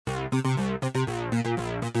Hey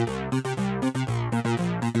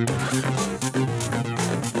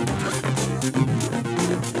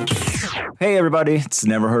everybody, it's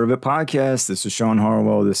Never Heard of It podcast. This is Sean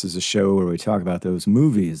Harwell. This is a show where we talk about those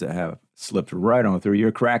movies that have slipped right on through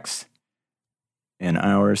your cracks and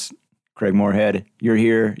ours. Craig Moorhead, you're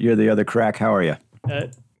here. You're the other crack. How are you?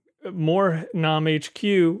 More Nom HQ.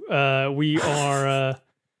 We are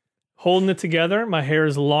holding it together. My hair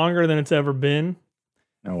is longer than it's ever been.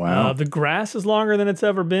 Oh, wow. The grass is longer than it's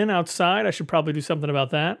ever been outside. I should probably do something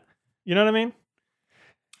about that. You know what I mean?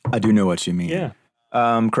 I do know what you mean.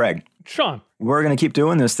 Yeah. Craig. Sean. We're going to keep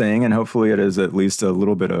doing this thing, and hopefully it is at least a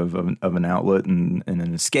little bit of an outlet and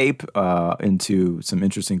an escape into some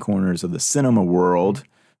interesting corners of the cinema world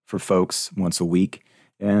for folks once a week.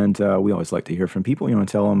 And we always like to hear from people. You want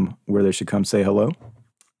to tell them where they should come say hello?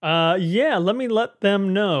 Yeah, let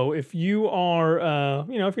them know if you are,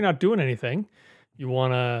 if you're not doing anything, you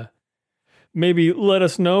want to maybe let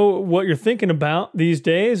us know what you're thinking about these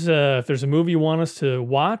days. If there's a movie you want us to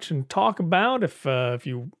watch and talk about, if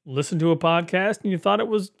you listen to a podcast and you thought it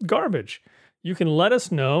was garbage, you can let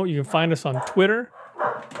us know. You can find us on Twitter,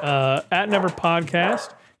 at Never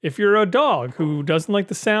Podcast. If you're a dog who doesn't like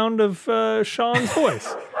the sound of Sean's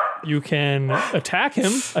voice, you can attack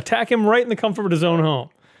him right in the comfort of his own home.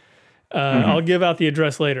 I'll give out the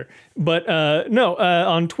address later. But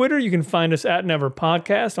on Twitter, you can find us at Never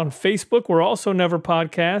Podcast. On Facebook, we're also Never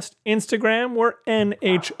Podcast. Instagram, we're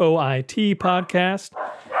NHOIT Podcast.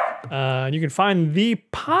 You can find the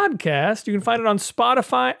podcast. You can find it on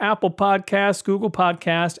Spotify, Apple Podcasts, Google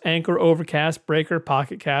Podcasts, Anchor, Overcast, Breaker,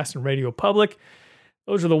 Pocket Cast, and Radio Public.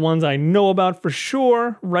 Those are the ones I know about for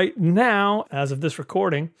sure right now, as of this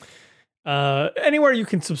recording. Anywhere you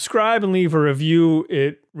can subscribe and leave a review,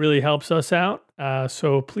 it really helps us out.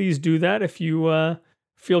 So please do that if you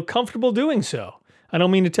feel comfortable doing so. I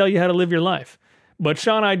don't mean to tell you how to live your life, but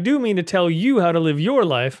Sean, I do mean to tell you how to live your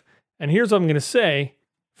life. And here's what I'm going to say.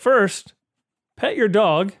 First, pet your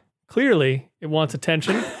dog. Clearly, it wants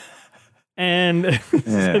attention. And,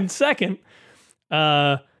 and second,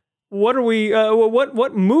 what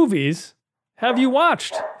movies have you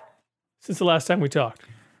watched since the last time we talked?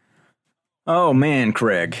 Oh, man,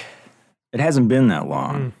 Craig. It hasn't been that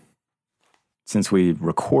long since we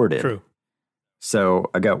recorded. True. So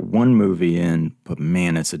I got one movie in, but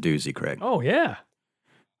man, it's a doozy, Craig. Oh, yeah.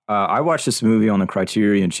 I watched this movie on the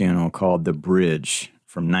Criterion Channel called The Bridge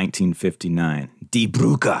from 1959. Die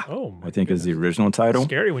Brücke, oh, I think is the original title.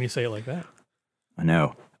 Scary when you say it like that. I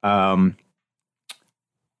know. I'm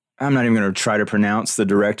not even going to try to pronounce the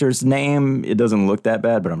director's name. It doesn't look that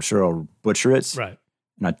bad, but I'm sure I'll butcher it. Right.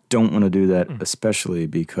 And I don't want to do that, especially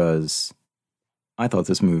because I thought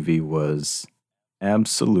this movie was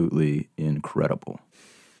absolutely incredible.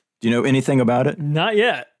 Do you know anything about it? Not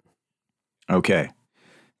yet. Okay.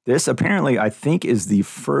 This apparently, I think, is the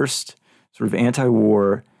first sort of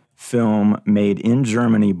anti-war film made in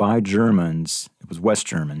Germany by Germans. It was West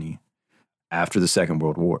Germany after the Second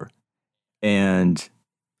World War. And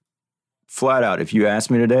flat out, if you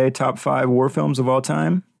asked me today, top 5 war films of all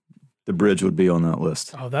time, The Bridge would be on that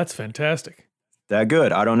list. Oh, that's fantastic. That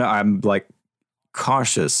good. I don't know. I'm like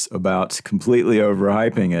cautious about completely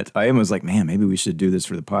overhyping it. I was like, man, maybe we should do this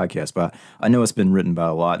for the podcast. But I know it's been written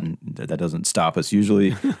about a lot, and that doesn't stop us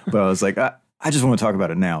usually. But I was like, I just want to talk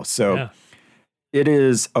about it now. So It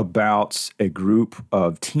is about a group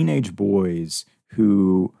of teenage boys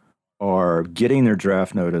who are getting their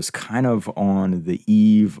draft notice kind of on the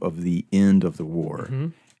eve of the end of the war. Mm-hmm.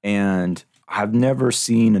 And I've never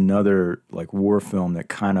seen another like war film that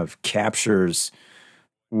kind of captures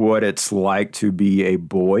what it's like to be a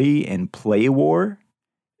boy and play war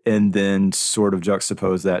and then sort of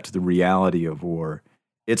juxtapose that to the reality of war.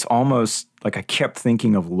 It's almost like I kept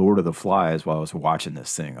thinking of Lord of the Flies while I was watching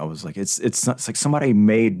this thing. I was like, it's like somebody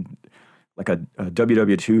made like a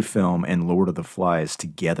WW2 film and Lord of the Flies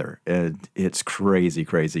together. It's crazy,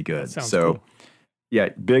 crazy good. So cool. Yeah,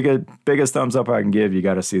 biggest thumbs up I can give. You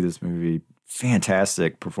got to see this movie.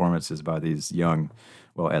 Fantastic performances by these young,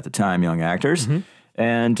 well, at the time, young actors. Mm-hmm.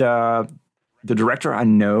 And the director I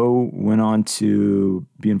know went on to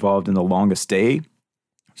be involved in The Longest Day.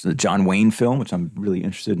 It's a John Wayne film, which I'm really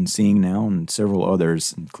interested in seeing now, and several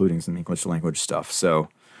others, including some English language stuff. So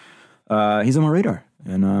he's on my radar,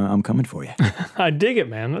 and I'm coming for you. I dig it,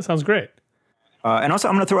 man. That sounds great. And also,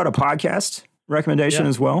 I'm going to throw out a podcast recommendation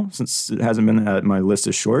as well, since it hasn't been my list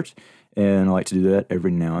is short. And I like to do that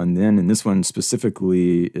every now and then. And this one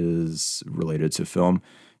specifically is related to film.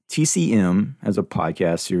 TCM has a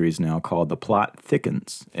podcast series now called The Plot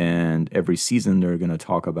Thickens. And every season they're going to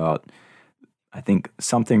talk about I think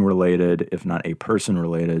something related, if not a person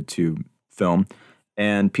related to film.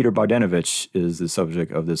 And Peter Bogdanovich is the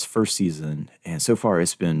subject of this first season. And so far,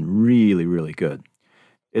 it's been really, really good.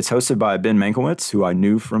 It's hosted by Ben Mankiewicz, who I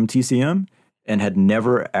knew from TCM and had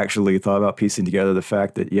never actually thought about piecing together the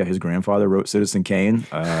fact that, his grandfather wrote Citizen Kane.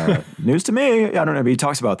 News to me. I don't know, but he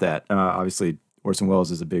talks about that. Obviously, Orson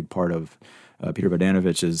Welles is a big part of Peter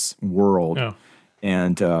Bogdanovich's world. Oh.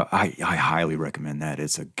 And I highly recommend that.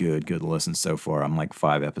 It's a good listen so far. I'm like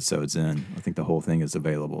 5 episodes in. I think the whole thing is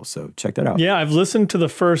available. So check that out. Yeah, I've listened to the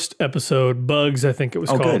first episode, Bugs, I think it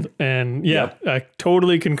was called. Good. And I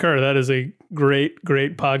totally concur. That is a great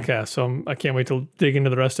podcast. So I can't wait to dig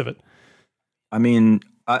into the rest of it. I mean,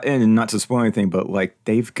 and not to spoil anything, but like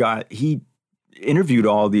he interviewed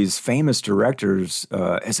all these famous directors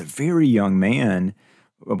as a very young man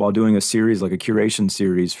while doing a series, like a curation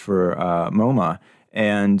series for MoMA.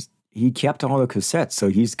 And he kept all the cassettes. So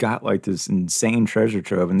he's got like this insane treasure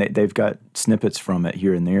trove. And they've got snippets from it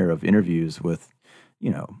here and there of interviews with,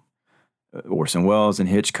 Orson Welles and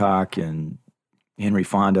Hitchcock and Henry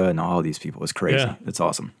Fonda and all these people. It's crazy. Yeah. It's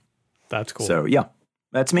awesome. That's cool. So, yeah,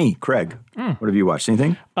 that's me, Craig. What have you watched?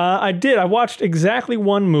 Anything? I did. I watched exactly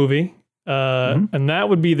one movie, and that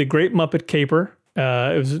would be The Great Muppet Caper.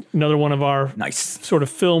 It was another one of our Nice. sort of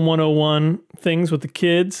film 101 things with the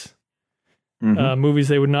kids. Movies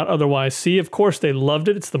they would not otherwise see. Of course, they loved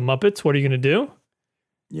it. It's the Muppets. What are you going to do?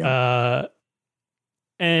 Yeah.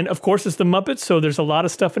 And of course, it's the Muppets, so there's a lot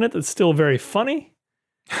of stuff in it that's still very funny.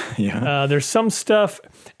 Yeah. There's some stuff.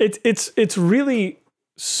 It's really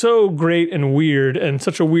so great and weird, and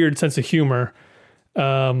such a weird sense of humor.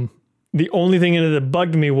 The only thing in it that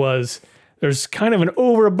bugged me was there's kind of an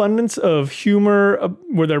overabundance of humor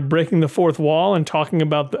where they're breaking the fourth wall and talking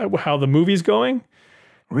about how the movie's going.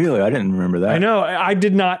 Really? I didn't remember that. I know. I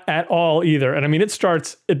did not at all either. And I mean, it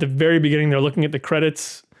starts at the very beginning. They're looking at the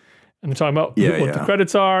credits and they're talking about what the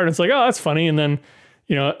credits are. And it's like, oh, that's funny. And then,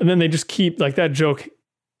 and then they just keep, like, that joke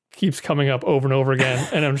keeps coming up over and over again.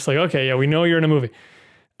 And I'm just like, okay, yeah, we know you're in a movie.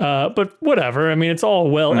 But whatever. I mean, it's all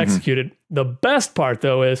well executed. The best part,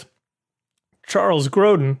 though, is Charles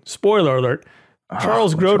Grodin, spoiler alert,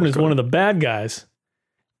 Charles Grodin is one of the bad guys.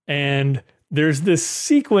 And there's this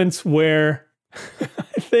sequence where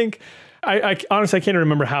I honestly, I can't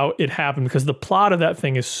remember how it happened because the plot of that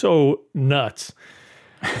thing is so nuts.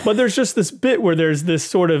 But there's just this bit where there's this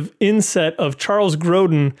sort of inset of Charles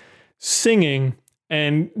Grodin singing,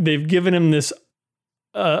 and they've given him this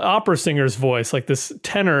opera singer's voice, like this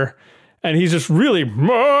tenor, and he's just really,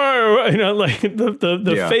 like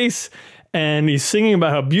the face, and he's singing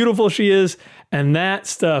about how beautiful she is, and that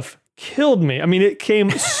stuff killed me. I mean, it came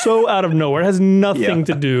so out of nowhere. It has nothing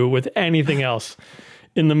to do with anything else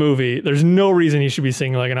in the movie. There's no reason he should be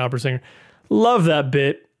singing like an opera singer. Love that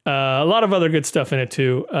bit. A lot of other good stuff in it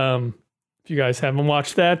too. If you guys haven't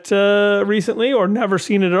watched that recently or never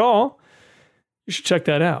seen it at all, you should check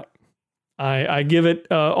that out. I give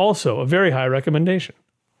it also a very high recommendation.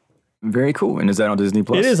 Very cool. And is that on Disney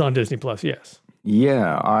Plus? It is on Disney Plus, yes.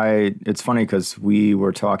 Yeah, it's funny because we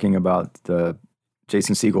were talking about the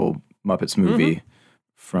Jason Segel Muppets movie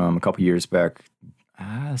from a couple years back,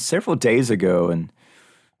 several days ago, and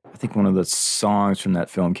I think one of the songs from that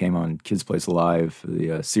film came on Kids Place Live,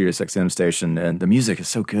 the Sirius XM station, and the music is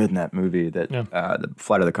so good in that movie that the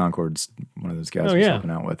Flight of the Conchords, one of those guys was helping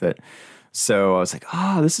out with it. So I was like,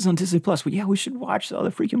 this is on Disney Plus. Well, yeah, we should watch all the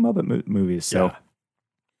freaking Muppet movies. So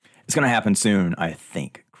it's going to happen soon, I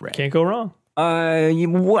think. Correct. Can't go wrong.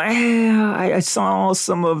 I saw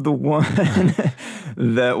some of the one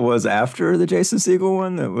that was after the Jason Segel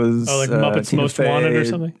one. That was like Muppets Tina Most Fey, Wanted or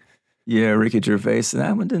something. Yeah, Ricky Gervais. And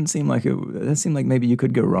that one didn't seem like it. That seemed like maybe you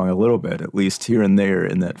could go wrong a little bit, at least here and there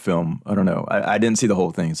in that film. I don't know. I didn't see the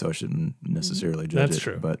whole thing, so I shouldn't necessarily judge it. That's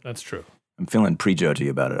true. But that's true. I'm feeling prejudgy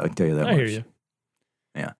about it. I can tell you that much. I hear you.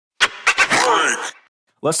 Yeah.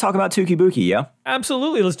 Let's talk about Tuki Buki. Yeah.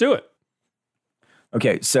 Absolutely. Let's do it.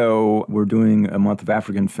 Okay, so we're doing a month of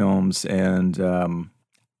African films, and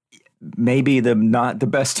maybe not the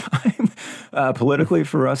best time politically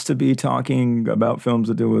for us to be talking about films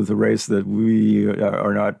that deal with a race that we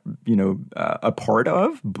are not, a part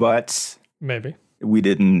of. But maybe we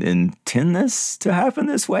didn't intend this to happen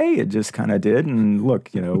this way. It just kind of did. And look,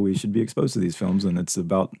 we should be exposed to these films, and it's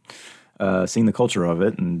about seeing the culture of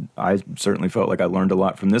it. And I certainly felt like I learned a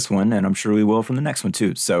lot from this one, and I'm sure we will from the next one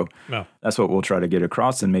too. So that's what we'll try to get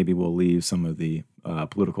across, and maybe we'll leave some of the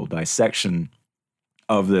political dissection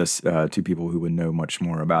of this to people who would know much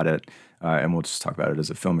more about it. And we'll just talk about it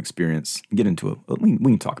as a film experience, get into we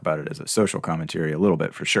can talk about it as a social commentary a little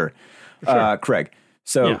bit for sure. Craig,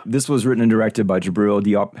 so this was written and directed by Djibril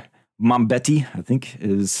Diop Mambeti, I think,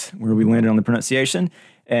 is where we landed on the pronunciation.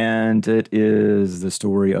 And it is the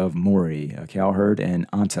story of Mori, a cowherd, and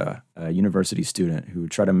Anta, a university student who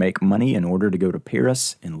try to make money in order to go to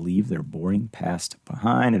Paris and leave their boring past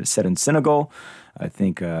behind. And it's set in Senegal, I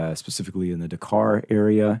think specifically in the Dakar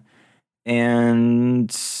area.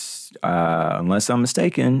 And unless I'm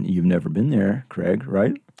mistaken, you've never been there, Craig,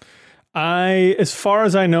 right? As far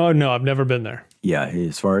as I know, no, I've never been there. Yeah,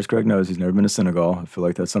 as far as Craig knows, he's never been to Senegal. I feel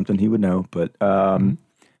like that's something he would know, but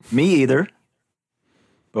me either.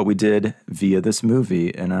 But we did via this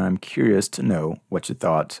movie, and I'm curious to know what you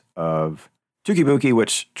thought of Tukibuki,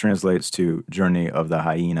 which translates to Journey of the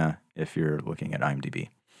Hyena if you're looking at IMDb.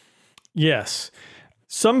 Yes.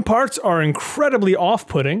 Some parts are incredibly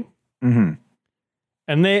off-putting. Mm-hmm.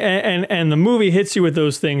 And the movie hits you with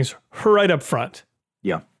those things right up front.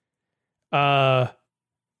 Yeah. And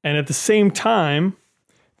at the same time,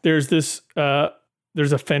 there's a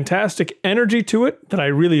fantastic energy to it that I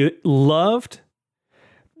really loved.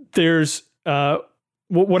 There's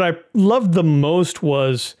what I loved the most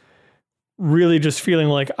was really just feeling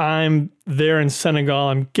like I'm there in Senegal.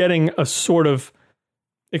 I'm getting a sort of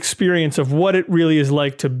experience of what it really is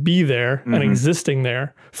like to be there and existing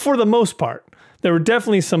there for the most part. There were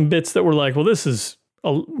definitely some bits that were like, well, this is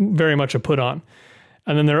very much a put on.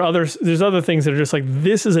 And then there's other things that are just like,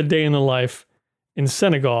 this is a day in the life in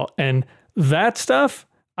Senegal. And that stuff,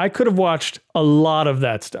 I could have watched a lot of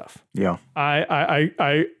that stuff. Yeah.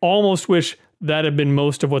 I almost wish that had been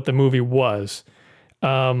most of what the movie was.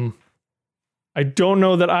 I don't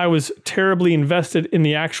know that I was terribly invested in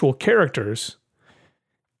the actual characters.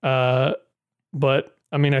 But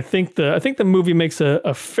I mean, I think the movie makes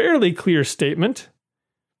a fairly clear statement.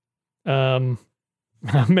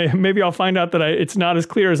 Maybe I'll find out that it's not as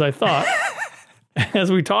clear as I thought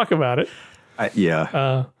as we talk about it.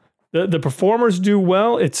 Yeah. The performers do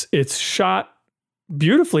well. It's shot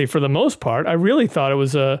beautifully for the most part. I really thought it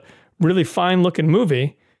was a really fine looking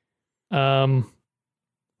movie. But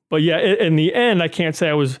yeah, in the end, I can't say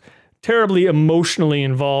I was terribly emotionally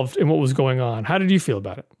involved in what was going on. How did you feel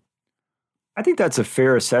about it? I think that's a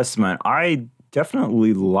fair assessment. I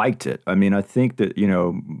definitely liked it. I mean, I think that,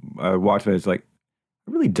 I watched it, it's like,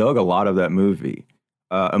 I really dug a lot of that movie.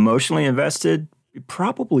 Emotionally invested?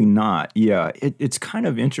 Probably not. Yeah, it's kind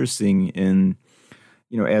of interesting in,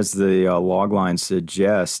 as the log line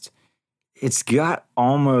suggests, it's got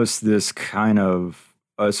almost this kind of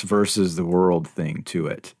us versus the world thing to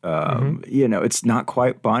it. It's not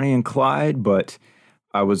quite Bonnie and Clyde, but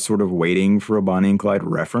I was sort of waiting for a Bonnie and Clyde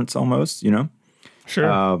reference almost, Sure.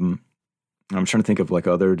 I'm trying to think of like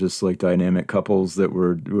other just like dynamic couples that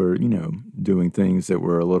were doing things that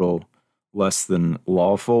were a little less than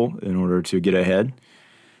lawful in order to get ahead.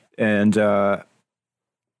 And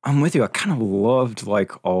I'm with you. I kind of loved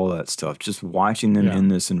like all that stuff, just watching them in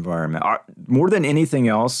this environment. More than anything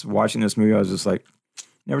else, watching this movie, I was just like,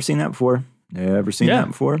 never seen that before. Never seen that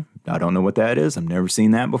before. I don't know what that is. I've never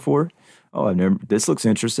seen that before. Oh, this looks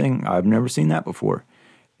interesting. I've never seen that before.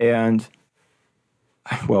 And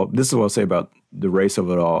well, this is what I'll say about the race of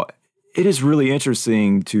it all. It is really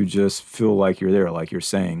interesting to just feel like you're there, like you're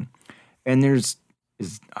saying. And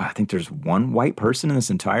I think there's one white person in this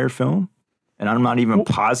entire film. And I'm not even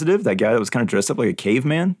positive that guy that was kind of dressed up like a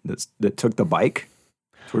caveman that took the bike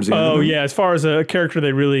towards the end of the movie. Yeah. As far as a character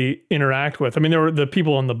they really interact with. I mean, there were the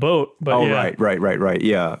people on the boat, but right.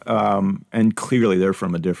 Yeah. And clearly they're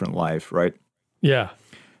from a different life, right? Yeah.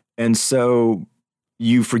 And so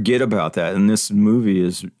you forget about that. And this movie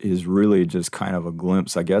is really just kind of a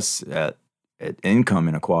glimpse, I guess, at income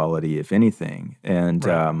inequality, if anything. And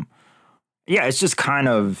it's just kind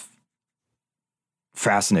of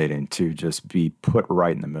fascinating to just be put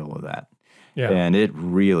right in the middle of that. Yeah. And it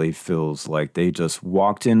really feels like they just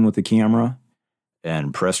walked in with the camera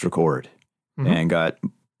and pressed record and got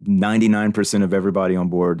 99% of everybody on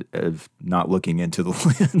board of not looking into the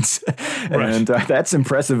lens. And that's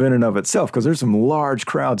impressive in and of itself because there's some large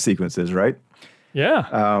crowd sequences, right? Yeah.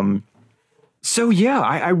 I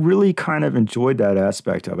really kind of enjoyed that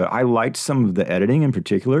aspect of it. I liked some of the editing in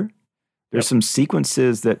particular. There's some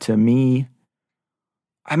sequences that to me,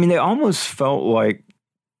 I mean, they almost felt like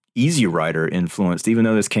Easy Rider influenced, even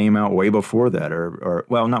though this came out way before that, or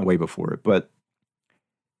well, not way before it, but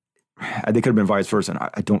they could have been vice versa. And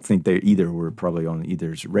I don't think they either were probably on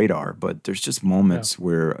either's radar, but there's just moments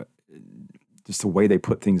where just the way they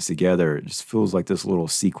put things together, it just feels like this little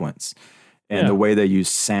sequence. And the way they use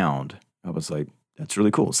sound, I was like, that's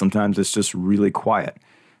really cool. Sometimes it's just really quiet.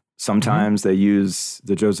 Sometimes they use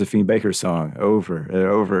the Josephine Baker song over and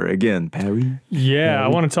over again. Paris. Yeah, Paris, I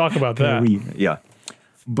want to talk about Paris. that. Yeah.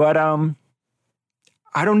 But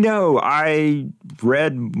I don't know. I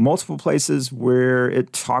read multiple places where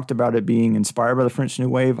it talked about it being inspired by the French New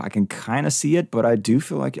Wave. I can kind of see it, but I do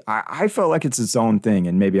feel like I felt like it's its own thing,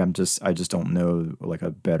 and maybe I just don't know like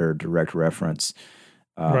a better direct reference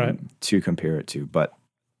to compare it to. But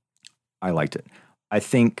I liked it. I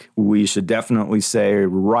think we should definitely say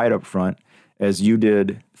right up front, as you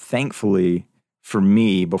did, thankfully for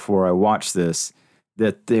me before I watched this,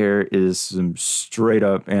 that there is some straight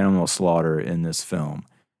up animal slaughter in this film.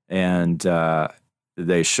 And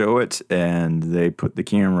they show it and they put the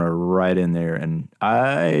camera right in there. And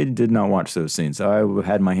I did not watch those scenes. I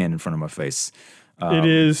had my hand in front of my face. It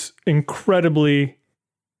is incredibly,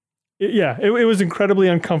 it was incredibly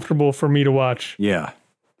uncomfortable for me to watch. Yeah.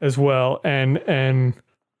 As well. And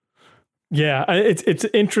yeah, it's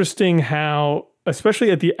interesting how, especially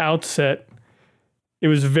at the outset, it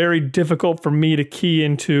was very difficult for me to key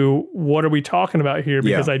into what are we talking about here,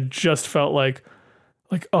 because I just felt like,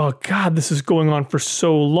 oh God, this is going on for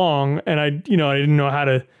so long. And I didn't know how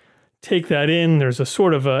to take that in. There's a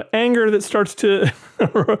sort of a anger that starts to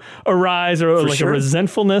arise, or like a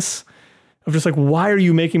resentfulness of just like, why are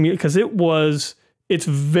you making me? Because it's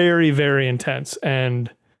very, very intense. And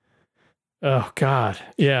oh God,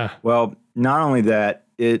 yeah. Well, not only that,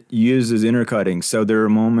 it uses intercutting. So there are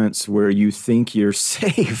moments where you think you're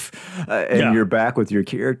safe and you're back with your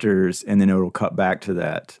characters, and then it'll cut back to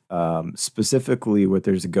that. Specifically,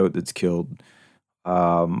 there's a goat that's killed.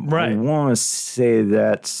 I want to say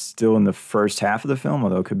that's still in the first half of the film,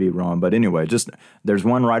 although it could be wrong. But anyway, just there's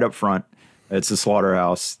one right up front. It's a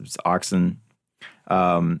slaughterhouse. It's oxen.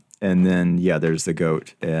 And then, there's the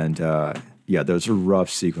goat. And those are rough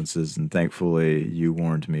sequences, and thankfully you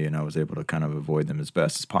warned me and I was able to kind of avoid them as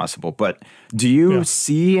best as possible. But do you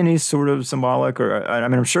see any sort of symbolic, or, I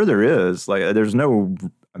mean, I'm sure there is, like,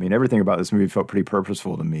 everything about this movie felt pretty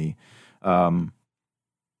purposeful to me. Do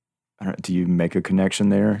you make a connection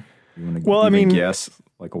there? You want to guess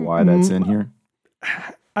like why that's in here?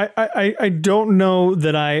 I don't know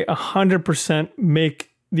that I 100%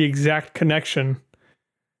 make the exact connection,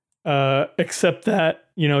 except that,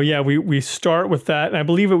 we start with that. And I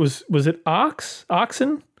believe was it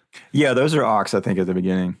oxen? Yeah, those are ox, I think, at the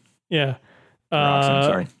beginning. Yeah. Oxen,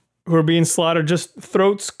 sorry. Who are being slaughtered, just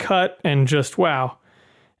throats cut, and just wow.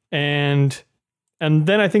 And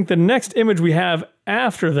then I think the next image we have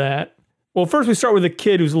after that, well, first we start with a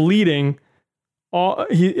kid who's leading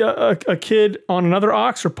a kid on another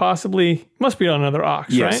ox, or possibly must be on another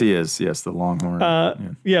ox, yes, right? He is. Yes, the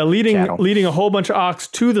longhorn. Leading a whole bunch of ox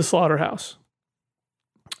to the slaughterhouse.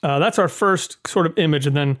 That's our first sort of image,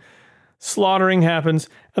 and then slaughtering happens.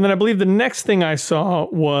 And then I believe the next thing I saw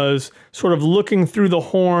was sort of looking through the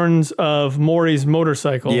horns of Maury's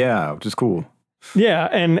motorcycle. Yeah, which is cool. Yeah,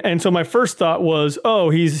 and so my first thought was, oh,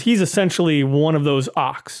 he's essentially one of those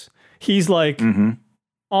ox. He's like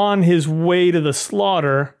on his way to the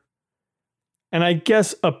slaughter. And I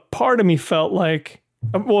guess a part of me felt like,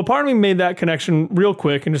 a part of me made that connection real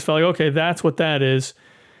quick and just felt like, okay, that's what that is.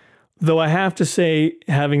 Though I have to say,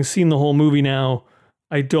 having seen the whole movie now,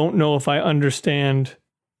 I don't know if I understand.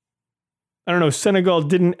 I don't know. Senegal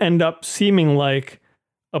didn't end up seeming like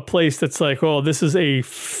a place that's like, oh, this is a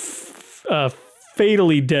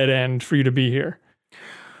fatally dead end for you to be here.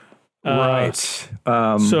 Right.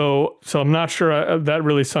 So I'm not sure that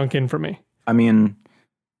really sunk in for me. I mean,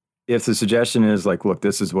 if the suggestion is like, look,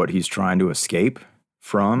 this is what he's trying to escape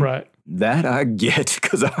from, right? That I get,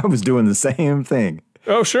 because I was doing the same thing.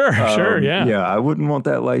 Oh, sure, yeah. Yeah, I wouldn't want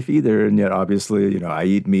that life either. And yet, obviously, I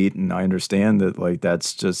eat meat, and I understand that, like,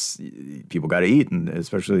 that's just, people got to eat, and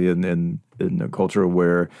especially in a culture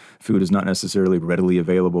where food is not necessarily readily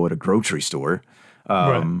available at a grocery store.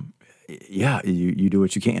 Yeah, you do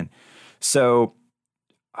what you can. So,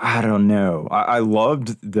 I don't know. I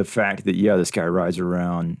loved the fact that, this guy rides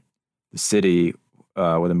around the city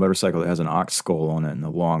with a motorcycle that has an ox skull on it and the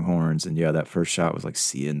long horns. And that first shot was like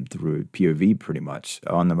seeing through POV pretty much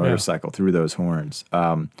on the motorcycle through those horns.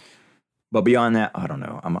 But beyond that, I don't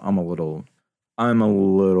know. I'm a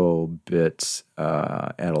little bit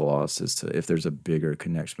at a loss as to if there's a bigger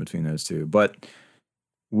connection between those two. But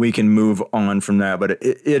we can move on from that. But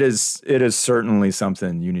it is certainly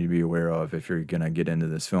something you need to be aware of if you're going to get into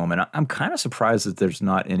this film. And I'm kind of surprised that there's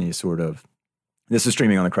not any sort of, this is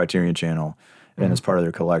streaming on the Criterion Channel, and as part of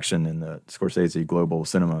their collection in the Scorsese Global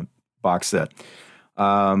Cinema box set.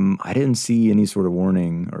 I didn't see any sort of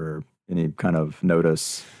warning or any kind of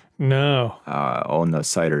notice on the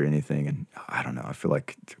site or anything. And I don't know, I feel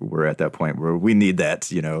like we're at that point where we need that,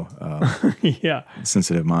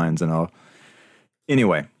 sensitive minds and all.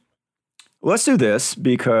 Anyway, let's do this,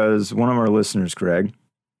 because one of our listeners, Greg,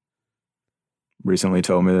 recently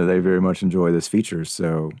told me that they very much enjoy this feature,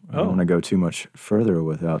 so I don't Oh. want to go too much further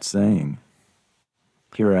without saying,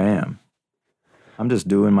 here I am. I'm just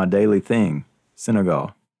doing my daily thing,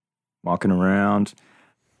 Senegal, walking around.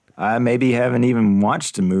 I maybe haven't even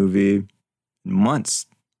watched a movie in months.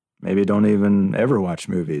 Maybe don't even ever watch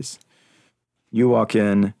movies. You walk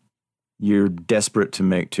in, you're desperate to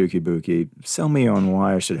make Tuki Buki. Sell me on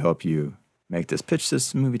why I should help you make this. Pitch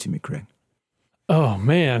this movie to me, Craig. Oh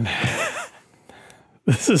man,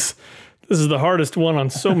 this is the hardest one on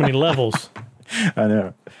so many levels. I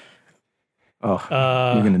know. Oh,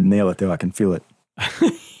 you're going to nail it, though. I can feel it.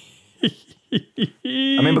 I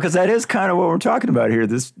mean, because that is kind of what we're talking about here.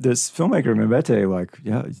 This filmmaker, Mbete, like,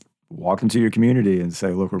 yeah, walk into your community and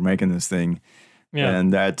say, look, we're making this thing. Yeah.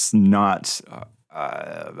 And that's not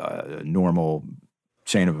a normal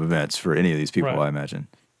chain of events for any of these people, Right. I imagine.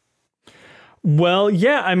 Well,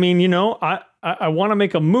 yeah. I mean, I want to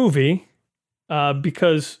make a movie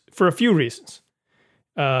because for a few reasons.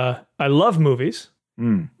 I love movies.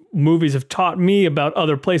 Movies have taught me about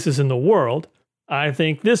other places in the world. I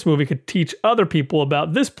think this movie could teach other people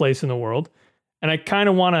about this place in the world. And I kind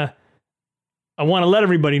of want to let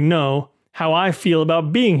everybody know how I feel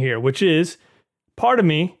about being here, which is part of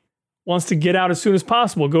me wants to get out as soon as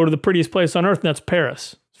possible, go to the prettiest place on earth, and that's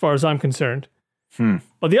Paris, as far as I'm concerned.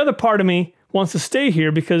 But the other part of me wants to stay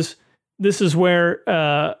here because this is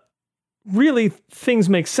where really things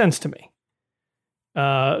make sense to me.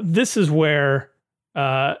 This is where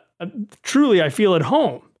truly I feel at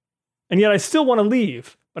home. And yet I still want to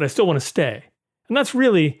leave, but I still want to stay. And that's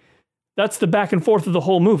the back and forth of the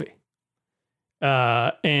whole movie.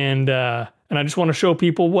 And I just want to show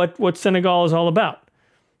people what Senegal is all about.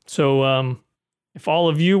 So if all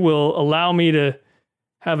of you will allow me to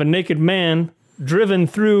have a naked man driven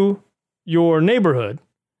through your neighborhood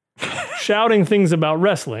shouting things about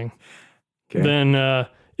wrestling, then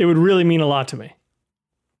it would really mean a lot to me.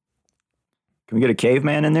 Can we get a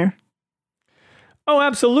caveman in there? Oh,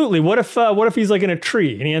 absolutely. What if he's like in a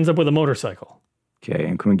tree and he ends up with a motorcycle? Okay,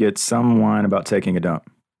 and can we get some line about taking a dump?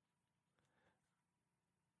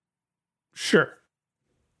 Sure.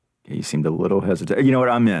 Okay, you seemed a little hesitant. You know what?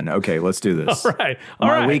 I'm in. Okay, let's do this. All right.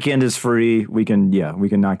 My weekend is free. We can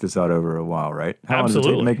knock this out over a while, right? How long does it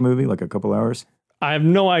take to make a movie? Like a couple hours? I have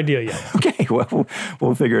no idea yet. Okay, well,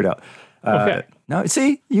 we'll figure it out. Okay. No,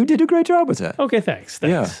 see, you did a great job with that. Okay, thanks.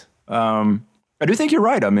 Yeah. I do think you're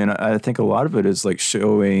right. I mean, I think a lot of it is like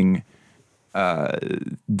showing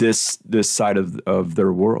this side of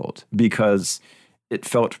their world, because it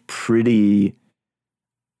felt pretty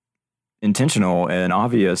intentional and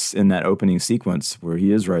obvious in that opening sequence where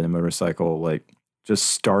he is riding a motorcycle, like just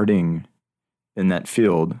starting in that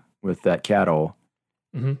field with that cattle.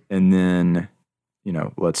 Mhm. And then,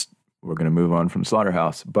 we're going to move on from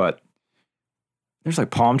Slaughterhouse, but there's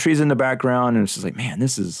like palm trees in the background, and it's just like, man,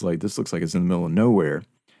 this looks like it's in the middle of nowhere.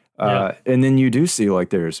 Yeah. And then you do see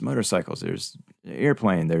like there's motorcycles, there's an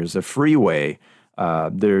airplane, there's a freeway,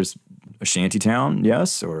 there's a shanty town,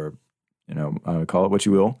 yes, or call it what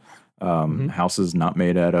you will. Houses not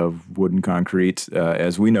made out of wood and concrete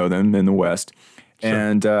as we know them in the West, Sure.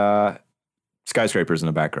 and skyscrapers in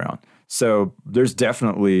the background. So there's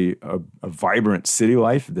definitely a vibrant city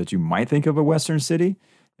life that you might think of a Western city,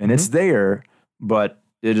 and it's there, but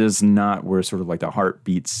it is not where sort of like the heart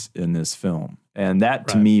beats in this film. And that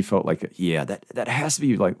to me felt like, that has to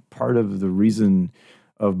be like part of the reason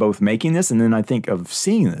of both making this, and then I think of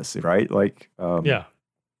seeing this, right? Like,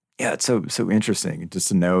 it's so interesting just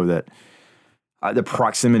to know that the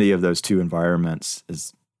proximity of those two environments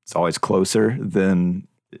it's always closer than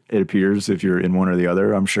it appears if you're in one or the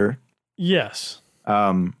other, I'm sure. Yes.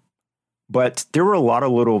 But there were a lot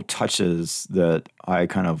of little touches that I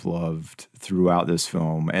kind of loved throughout this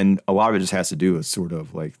film. And a lot of it just has to do with sort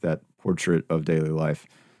of like that portrait of daily life.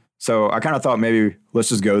 So I kind of thought maybe let's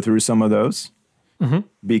just go through some of those,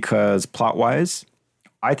 because plot-wise,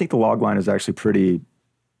 I think the log line is actually pretty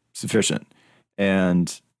sufficient.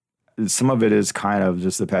 And some of it is kind of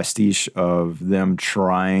just the pastiche of them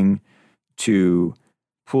trying to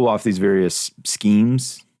pull off these various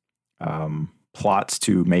schemes, plots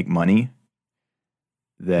to make money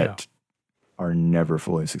that are never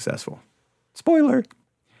fully successful. Spoiler.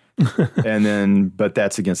 But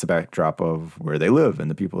that's against the backdrop of where they live and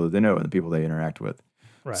the people that they know and the people they interact with.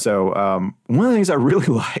 Right. So one of the things I really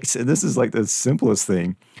liked, and this is like the simplest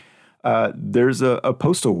thing, there's a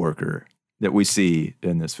postal worker that we see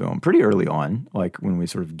in this film pretty early on, like when we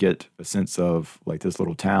sort of get a sense of like this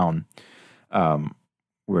little town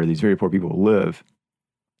where these very poor people live.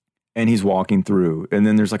 And he's walking through, and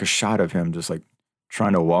then there's like a shot of him just like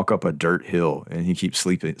trying to walk up a dirt hill, and he keeps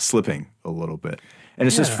slipping a little bit. And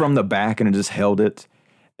it's just from the back, and it just held it.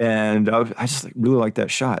 And I just really like that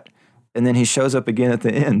shot. And then he shows up again at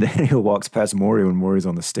the end, and he walks past Maury when Maury's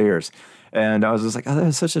on the stairs. And I was just like, oh, that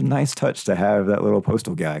was such a nice touch to have that little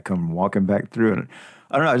postal guy come walking back through. And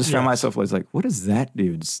I don't know, I just found myself always like, what is that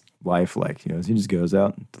dude's life like? You know, he just goes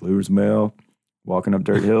out, delivers mail, walking up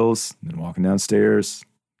dirt hills, and then walking downstairs,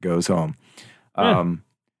 goes home.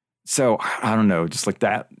 So I don't know, just like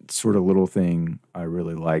that sort of little thing I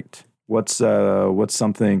really liked. What's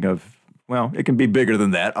something of, well, it can be bigger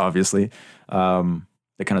than that, obviously.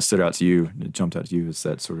 That kind of stood out to you, it jumped out to you as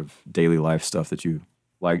that sort of daily life stuff that you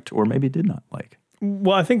liked or maybe did not like?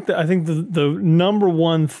 Well, I think the number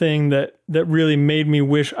one thing that really made me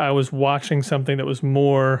wish I was watching something that was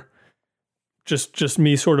more just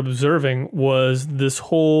me sort of observing was this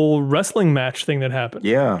whole wrestling match thing that happened.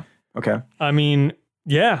 Yeah. Okay. I mean,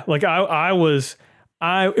 yeah, like if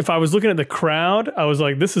I was looking at the crowd, I was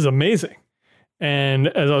like, this is amazing. And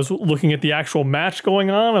as I was looking at the actual match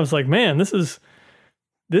going on, I was like, man, this is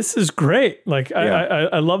great. Like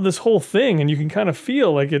I love this whole thing, and you can kind of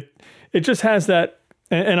feel like it just has that,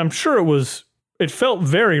 and I'm sure it felt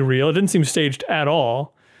very real. It didn't seem staged at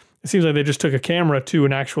all. It seems like they just took a camera to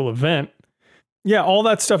an actual event. Yeah, all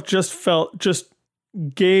that stuff just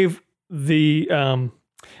gave the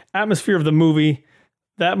atmosphere of the movie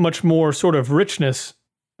that much more sort of richness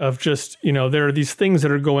of just, you know, there are these things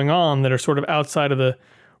that are going on that are sort of outside of the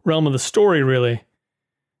realm of the story, really.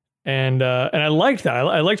 And I liked that.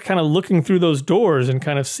 I liked kind of looking through those doors and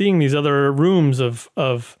kind of seeing these other rooms of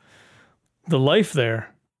the life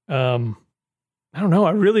there. I don't know.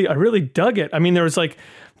 I really dug it. I mean, there was like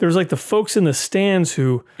the folks in the stands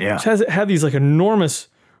who had these like enormous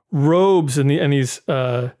robes and these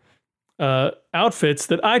outfits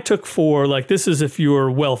that I took for like, this is if you were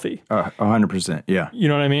wealthy. 100%. Yeah. You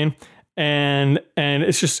know what I mean? And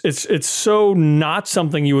it's just it's so not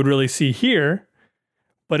something you would really see here.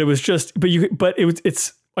 But it was just,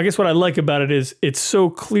 it's, I guess what I like about it is it's so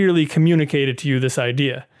clearly communicated to you, this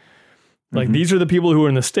idea. Like, these are the people who are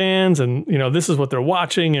in the stands, and, you know, this is what they're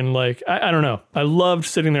watching. And like, I don't know. I loved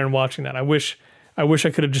sitting there and watching that. I wish I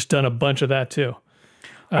could have just done a bunch of that too.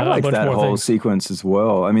 I like that whole sequence as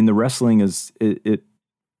well. I mean, the wrestling it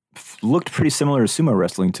looked pretty similar to sumo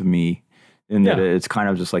wrestling to me in that it's kind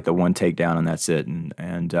of just like the one takedown and that's it.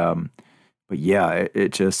 But yeah,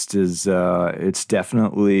 it just is, it's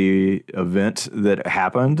definitely an event that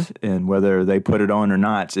happened, and whether they put it on or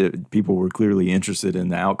not, people were clearly interested in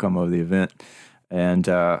the outcome of the event. And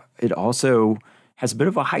it also has a bit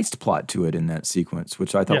of a heist plot to it in that sequence,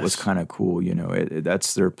 which I thought was kind of cool. You know,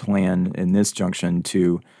 that's their plan in this junction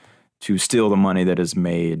to steal the money that is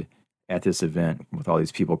made at this event with all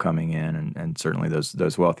these people coming in, and certainly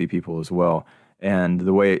those wealthy people as well. And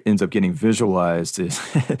the way it ends up getting visualized is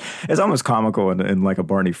it's almost comical in like a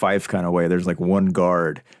Barney Fife kind of way. There's like one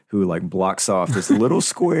guard who like blocks off this little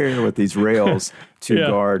square with these rails to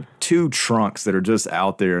guard two trunks that are just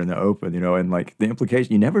out there in the open, you know, and like the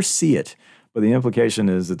implication, you never see it, but the implication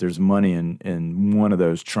is that there's money in one of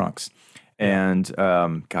those trunks. And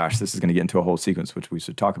gosh, this is going to get into a whole sequence, which we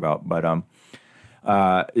should talk about. But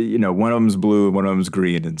you know, one of them's blue, one of them's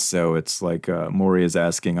green, and so it's like Maury is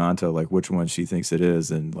asking Anta like which one she thinks it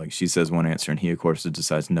is, and like she says one answer, and he of course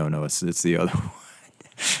decides no, it's the other one.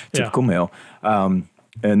 Typical male. And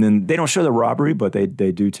then they don't show the robbery, but they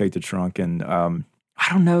do take the trunk, and I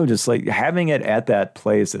don't know, just like having it at that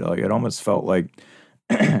place, it almost felt like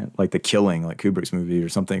like The Killing, like Kubrick's movie or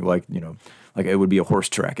something, like, you know, like it would be a horse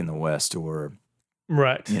track in the West, or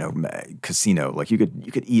you know, Casino. Like you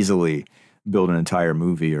could easily build an entire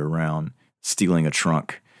movie around stealing a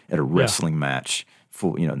trunk at a wrestling match,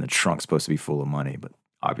 full, you know, and the trunk's supposed to be full of money, but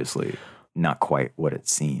obviously not quite what it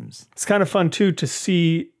seems. It's kind of fun too to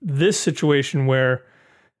see this situation where,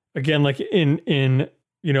 again, like in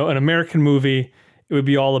you know, an American movie, it would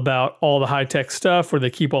be all about all the high tech stuff where they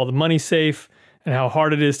keep all the money safe and how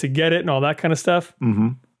hard it is to get it and all that kind of stuff.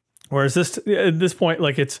 Whereas at this point,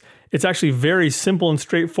 like it's actually very simple and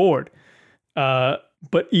straightforward.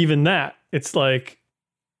 But even that, it's like,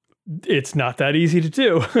 it's not that easy to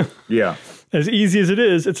do. Yeah. As easy as it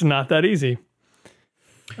is, it's not that easy.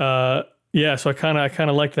 Yeah, so I kind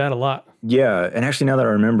of like that a lot. Yeah, and actually now that I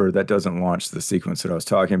remember, that doesn't launch the sequence that I was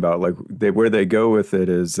talking about. Like where they go with it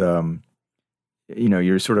is, you know,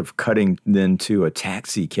 you're sort of cutting then to a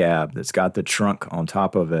taxi cab that's got the trunk on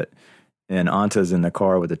top of it, and Anta's in the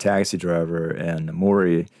car with the taxi driver, and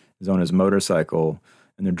Maury is on his motorcycle,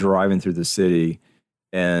 and they're driving through the city.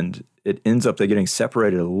 And it ends up, they're getting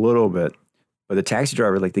separated a little bit, But the taxi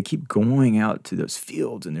driver, like they keep going out to those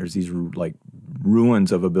fields and there's these like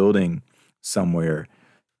ruins of a building somewhere.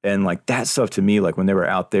 And like that stuff to me, like when they were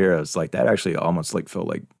out there, it's like that actually almost like felt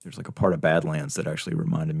like there's like a part of Badlands that actually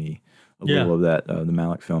reminded me a little of that, the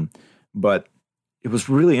Malick film. But it was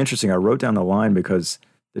really interesting. I wrote down the line because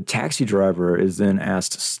the taxi driver is then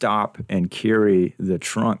asked to stop and carry the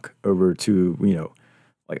trunk over to,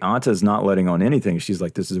 like Anta's not letting on anything. She's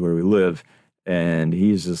like, this is where we live. And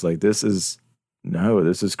he's just like, this is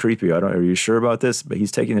creepy. Are you sure about this? But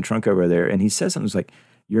he's taking the trunk over there and he says something like,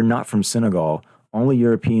 you're not from Senegal. Only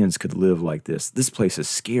Europeans could live like this. This place is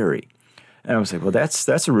scary. And I was like, well,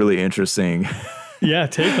 that's a really interesting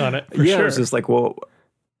take on it. For sure. It's just like, well,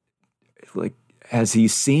 like, has he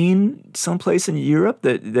seen someplace in Europe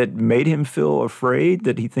that made him feel afraid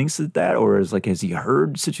that he thinks that, or has he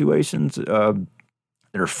heard situations that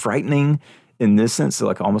are frightening in this sense,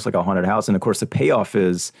 like almost like a haunted house? And of course, the payoff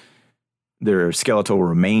is there are skeletal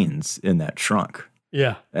remains in that trunk.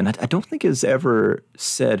 Yeah. And I don't think it's ever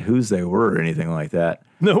said whose they were or anything like that.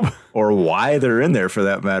 Nope. Or why they're in there for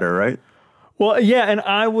that matter, right? Well, yeah, and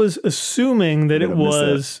I was assuming that it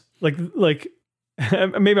was like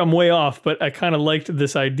maybe I'm way off, but I kind of liked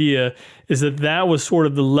this idea is that was sort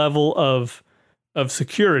of the level of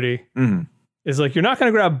security. Mm-hmm. Is like you're not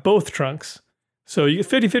going to grab both trunks. So you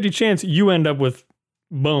 50-50 chance you end up with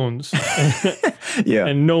bones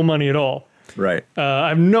and no money at all. Right. I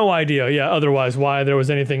have no idea, otherwise why there was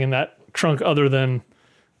anything in that trunk other than,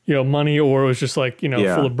 money, or it was just like,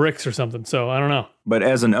 full of bricks or something. So I don't know. But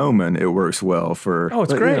as an omen, it works well for... Oh,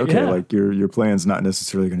 it's great, like your plan's not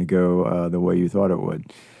necessarily going to go the way you thought it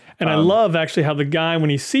would. And I love actually how the guy, when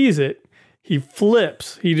he sees it, he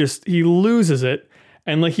flips. He loses it.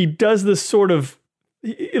 And like he does this sort of...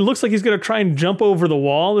 It looks like he's going to try and jump over the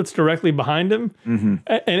wall that's directly behind him. Mm-hmm.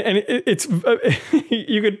 And it's...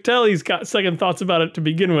 you could tell he's got second thoughts about it to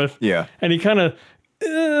begin with. Yeah. And he kind of...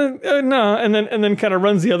 no, and then kind of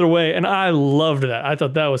runs the other way, and I loved that. I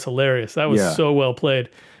thought that was hilarious. That was so well played.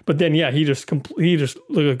 But then, he just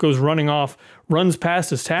goes running off, runs past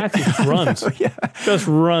his taxi, just runs, just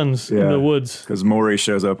runs in the woods. Because Maury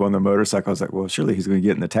shows up on the motorcycle. I was like, well, surely he's going to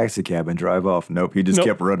get in the taxi cab and drive off. Nope, he just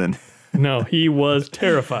kept running. No, he was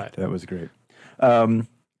terrified. That was great.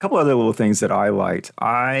 Couple other little things that I liked.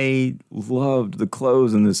 I loved the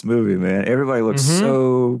clothes in this movie, man. Everybody looks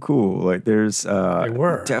so cool. Like there's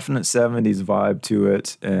a definite 70s vibe to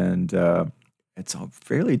it. And it's all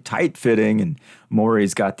fairly tight fitting. And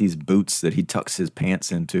Maury's got these boots that he tucks his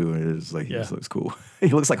pants into. And it's like, he just looks cool. He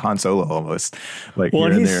looks like Han Solo almost. Like, well,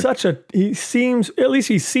 and he seems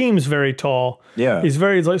very tall. Yeah. He's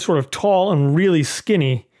very like sort of tall and really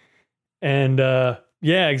skinny. And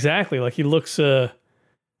exactly. Like he looks, he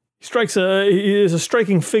is a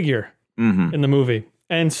striking figure in the movie.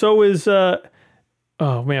 And so is,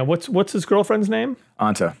 what's his girlfriend's name?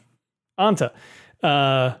 Anta.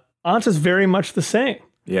 Anta's very much the same.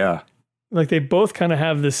 Yeah. Like they both kind of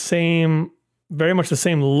have very much the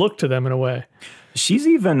same look to them in a way. She's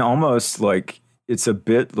even almost like, it's a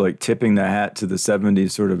bit like tipping the hat to the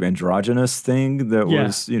 70s sort of androgynous thing that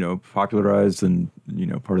was, popularized and,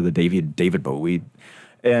 part of the David Bowie.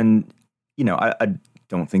 And, I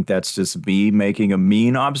don't think that's just me making a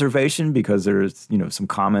mean observation because there's, some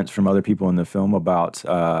comments from other people in the film about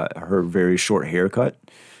her very short haircut.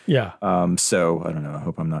 Yeah. So I don't know. I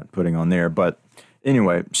hope I'm not putting on there. But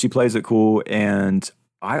anyway, she plays it cool. And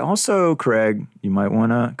I also, Craig, you might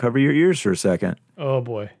want to cover your ears for a second. Oh,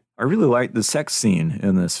 boy. I really like the sex scene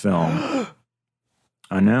in this film.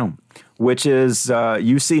 I know. Which is,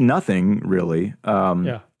 you see nothing, really.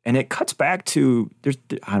 And it cuts back to,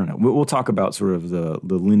 I don't know, we'll talk about sort of the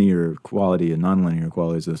linear quality and nonlinear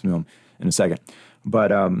qualities of this film in a second.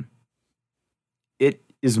 But it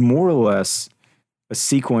is more or less a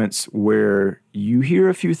sequence where you hear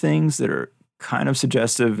a few things that are kind of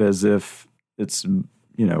suggestive as if it's,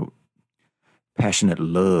 passionate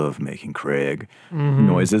love making Craig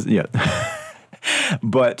noises. Yeah.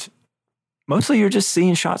 But mostly you're just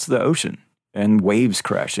seeing shots of the ocean and waves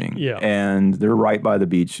crashing. Yeah. And they're right by the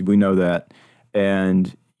beach. We know that.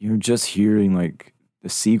 And you're just hearing like the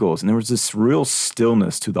seagulls. And there was this real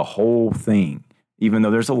stillness to the whole thing, even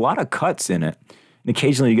though there's a lot of cuts in it. And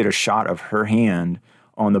occasionally you get a shot of her hand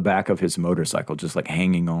on the back of his motorcycle, just like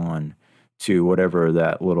hanging on to whatever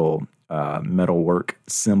that little metalwork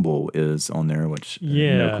symbol is on there, which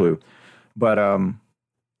no clue. But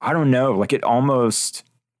I don't know. Like it almost,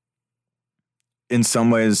 in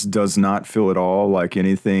some ways, does not feel at all like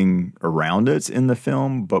anything around it in the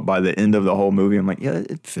film. But by the end of the whole movie, I'm like, yeah,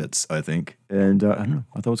 it fits, I think. And I don't know.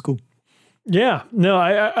 I thought it was cool. Yeah. No,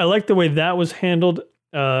 I like the way that was handled.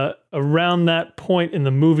 around that point in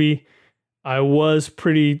the movie, I was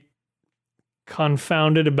pretty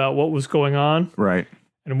confounded about what was going on, Right.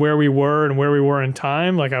 and where we were in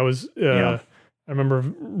time. Like I was, I remember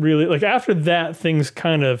really like after that, things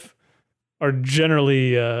kind of are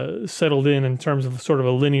generally settled in terms of sort of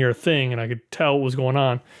a linear thing, and I could tell what was going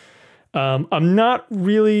on. I'm not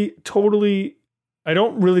really totally, I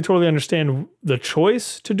don't really totally understand the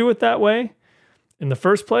choice to do it that way in the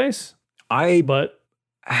first place. But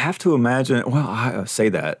I have to imagine, well, I say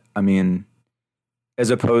that. I mean, as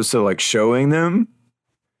opposed to like showing them.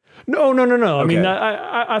 No. I mean, Okay.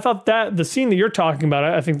 I thought that the scene that you're talking about,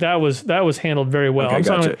 I think that was handled very well. Okay, I'm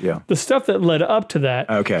gotcha. talking Yeah. the stuff that led up to that.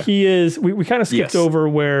 Okay. We kind of skipped Yes. over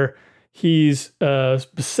where he's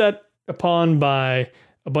beset upon by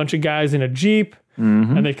a bunch of guys in a Jeep,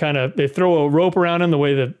 and they throw a rope around him the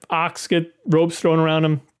way the ox get ropes thrown around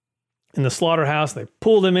him in the slaughterhouse. They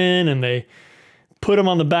pulled him in and they put him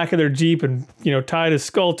on the back of their Jeep and, tied his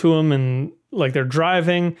skull to him, and like they're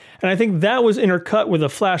driving. And I think that was intercut with a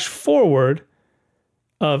flash forward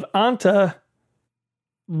of Anta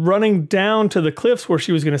running down to the cliffs where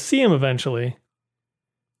she was going to see him eventually.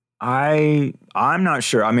 I'm not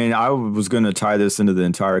sure. I mean, I was going to tie this into the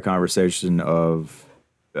entire conversation of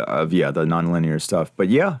the nonlinear stuff. But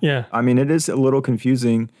yeah. I mean, it is a little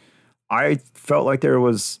confusing. I felt like there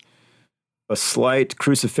was a slight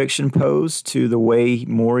crucifixion pose to the way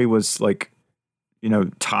Maury was like,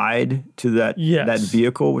 tied to that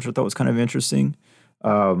vehicle, which I thought was kind of interesting.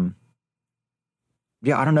 I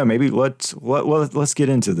don't know. Maybe let's get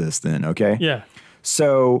into this then. Okay. Yeah.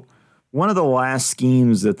 So one of the last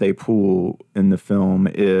schemes that they pull in the film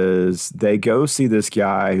is they go see this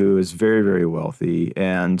guy who is very, very wealthy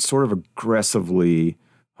and sort of aggressively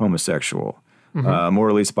homosexual, or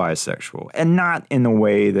at least bisexual, and not in the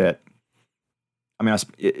way that, I mean,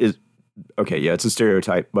 it's a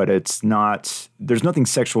stereotype, but it's not, there's nothing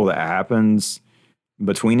sexual that happens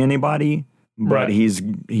between anybody, but Right.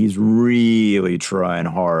 he's really trying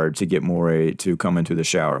hard to get Maury to come into the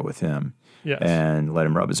shower with him. Yes. And let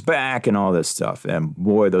him rub his back and all this stuff. And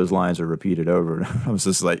boy, those lines are repeated over. I was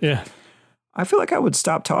just like, I feel like I would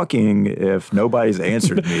stop talking if nobody's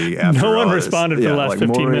answered me after No one all this. responded for the last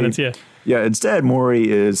 15 minutes. Yeah. Yeah, instead,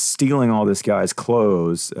 Maury is stealing all this guy's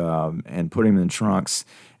clothes and putting them in trunks.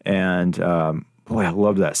 And boy, I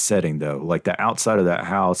love that setting, though. Like the outside of that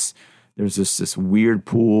house, there's just this weird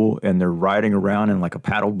pool, and they're riding around in like a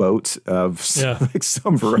paddle boat of like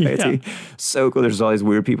some variety. So cool. There's all these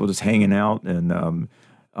weird people just hanging out, and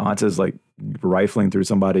Anta's like rifling through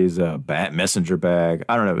somebody's messenger bag.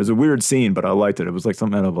 I don't know. It was a weird scene, but I liked it. It was like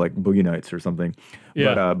something out of like Boogie Nights or something,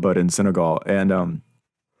 but in Senegal. And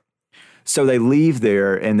so they leave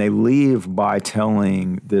there, and they leave by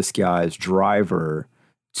telling this guy's driver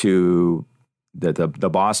to that the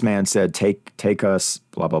boss man said, take us,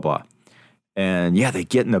 blah, blah, blah. And they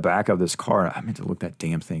get in the back of this car. I meant to look that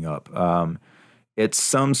damn thing up. It's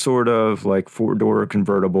some sort of like 4-door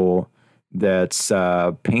convertible that's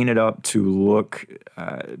painted up to look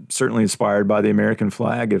certainly inspired by the American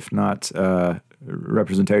flag, if not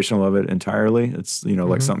representational of it entirely. It's,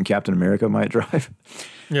 like something Captain America might drive.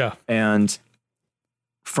 Yeah. And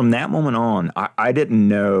from that moment on, I didn't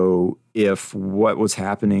know if what was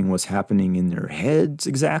happening in their heads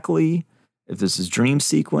exactly, if this is dream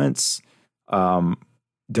sequence.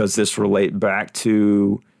 Does this relate back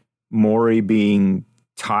to Maury being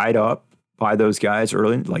tied up by those guys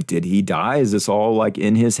early? Like, did he die? Is this all like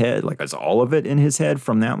in his head? Like, is all of it in his head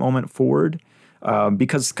from that moment forward?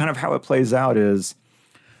 Because kind of how it plays out is,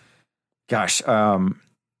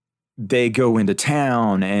 they go into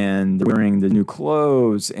town and they're wearing the new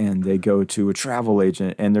clothes, and they go to a travel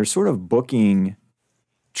agent, and they're sort of booking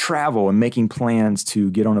travel and making plans to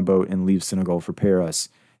get on a boat and leave Senegal for Paris.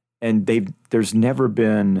 And there's never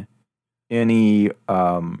been anything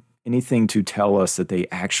to tell us that they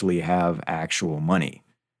actually have actual money.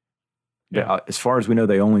 Yeah. As far as we know,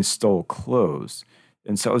 they only stole clothes.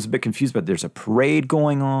 And so I was a bit confused, but there's a parade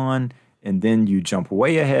going on, and then you jump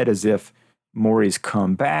way ahead as if Maury's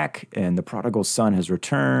come back and the prodigal son has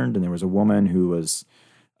returned, and there was a woman who was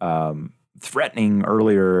threatening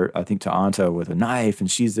earlier, I think, to Anta with a knife,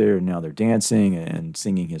 and she's there, and now they're dancing and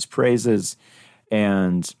singing his praises.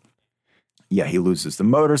 And he loses the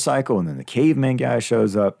motorcycle, and then the caveman guy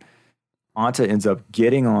shows up. Anta ends up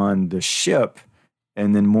getting on the ship,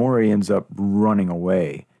 and then Maury ends up running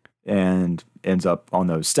away and ends up on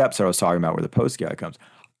those steps I was talking about where the post guy comes.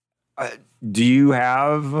 Do you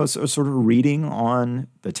have a sort of reading on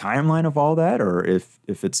the timeline of all that, or if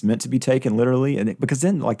it's meant to be taken literally? And because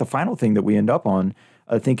then, like, the final thing that we end up on,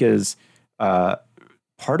 I think, is part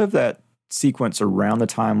of that sequence around the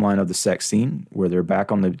timeline of the sex scene where they're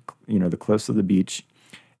back on the, the cliffs of the beach.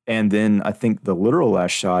 And then I think the literal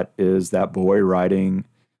last shot is that boy riding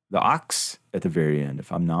the ox at the very end,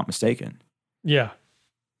 if I'm not mistaken. Yeah.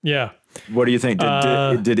 Yeah. What do you think?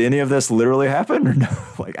 Did any of this literally happen or no?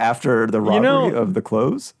 Like after the robbery of the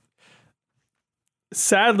clothes?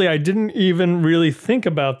 Sadly, I didn't even really think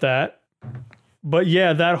about that. But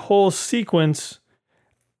yeah, that whole sequence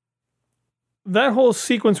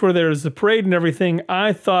where there's the parade and everything,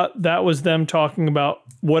 I thought that was them talking about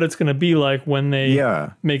what it's going to be like when they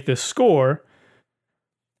make this score.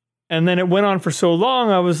 And then it went on for so long,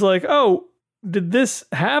 I was like, oh, did this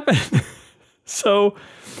happen? So,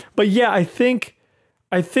 but yeah, I think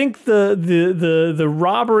the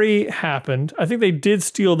robbery happened. I think they did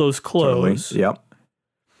steal those clothes. Totally. Yep.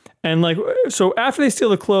 And like, so after they steal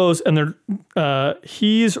the clothes and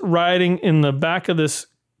he's riding in the back of this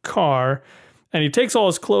car and he takes all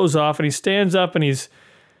his clothes off and he stands up and he's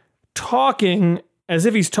talking as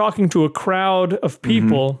if he's talking to a crowd of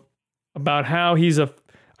people about how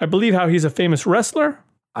I believe how he's a famous wrestler.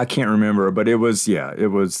 I can't remember, but it was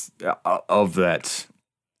of that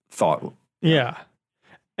thought. Yeah.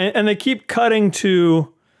 And they keep cutting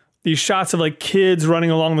to these shots of like kids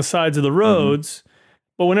running along the sides of the roads.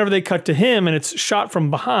 But whenever they cut to him and it's shot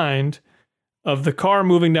from behind of the car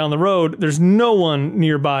moving down the road, there's no one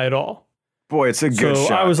nearby at all. Boy, it's a good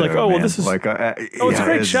shot. I was like, though, well, man. this is like, it's a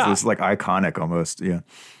great shot. It's like iconic almost. Yeah.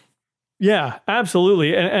 Yeah,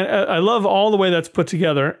 absolutely. And I love all the way that's put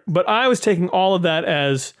together. But I was taking all of that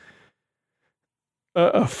as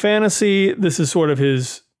a fantasy. This is sort of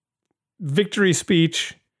his victory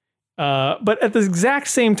speech. But at the exact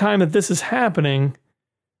same time that this is happening,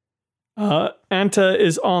 Anta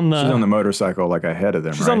is she's on the motorcycle, like ahead of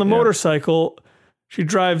them. She's on the motorcycle. She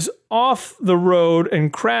drives off the road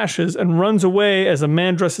and crashes and runs away as a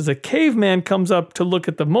man dressed as a caveman comes up to look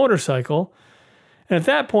at the motorcycle. And at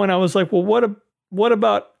that point, I was like, well, what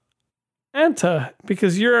about Anta?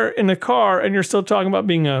 Because you're in a car and you're still talking about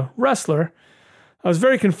being a wrestler. I was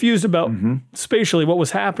very confused about spatially what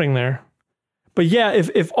was happening there. But yeah,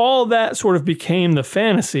 if all that sort of became the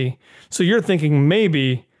fantasy, so you're thinking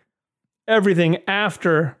maybe everything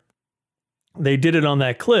after they did it on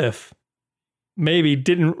that cliff maybe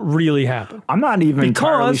didn't really happen. I'm not even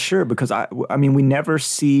entirely sure because I mean, we never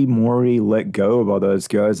see Maury let go of all those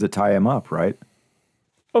guys that tie him up, right?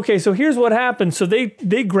 Okay, so here's what happened. So they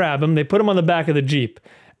grab him, they put him on the back of the Jeep,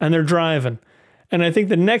 and they're driving. And I think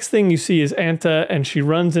the next thing you see is Anta, and she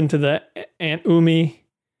runs into the Aunt Umi.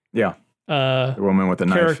 Yeah. The woman with the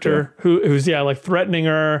character knife. Who's like threatening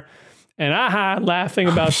her and laughing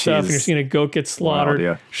about stuff, and you're seeing a goat get slaughtered.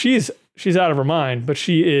 Wild, yeah. She's out of her mind, but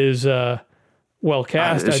she is well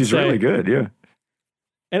cast. I'd she's say. Really good, yeah.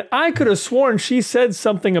 And I could have sworn she said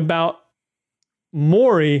something about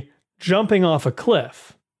Maury jumping off a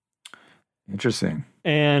cliff. Interesting.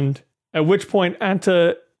 And at which point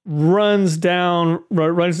Anta runs down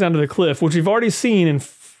to the cliff, which we've already seen in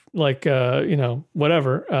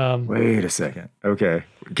whatever. Wait a second. Okay.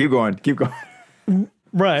 Keep going.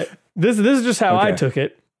 Right. This is just how I took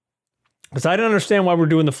it. Because I didn't understand why we're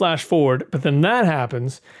doing the flash forward, but then that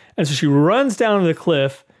happens. And so she runs down to the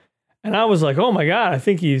cliff, and I was like, oh my God, I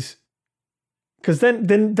think he's... Because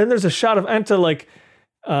then there's a shot of Anta like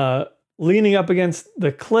leaning up against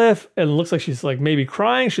the cliff, and it looks like she's like maybe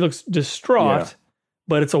crying. She looks distraught,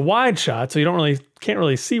 but it's a wide shot, so you can't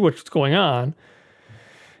really see what's going on.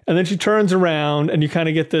 And then she turns around, and you kind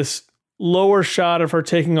of get this lower shot of her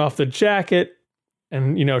taking off the jacket,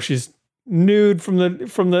 and she's nude from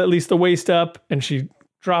the at least the waist up, and she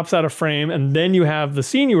drops out of frame. And then you have the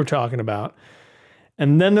scene you were talking about,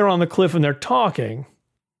 and then they're on the cliff and they're talking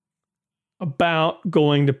about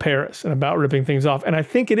going to Paris and about ripping things off. And I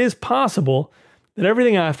think it is possible that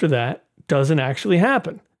everything after that doesn't actually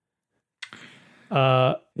happen.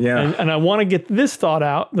 And I want to get this thought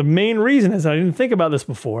out. The main reason is I didn't think about this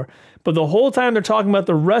before, but the whole time they're talking about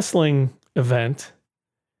the wrestling event,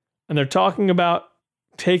 and they're talking about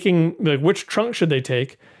taking, like, which trunk should they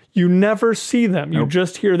take, you never see them. You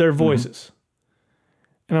just hear their voices.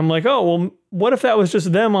 And I'm like, oh, well, what if that was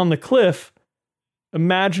just them on the cliff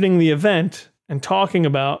imagining the event and talking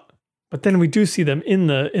about, but then we do see them in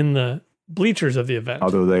the bleachers of the event.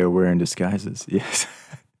 Although they are wearing disguises. Yes.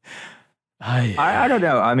 I don't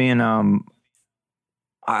know. I mean,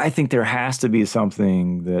 I think there has to be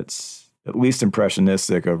something that's at least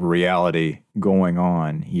impressionistic of reality going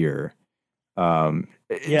on here.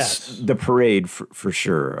 Yes. The parade for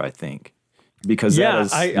sure, I think. Because that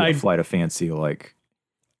is Flight of Fancy, like.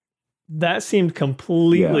 That seemed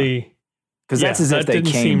completely Because that's as if they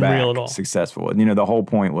came back successful. And, the whole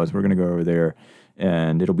point was we're going to go over there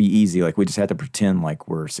and it'll be easy. Like, we just have to pretend like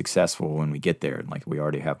we're successful when we get there. And, like, we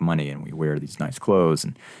already have money and we wear these nice clothes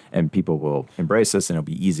and people will embrace us and it'll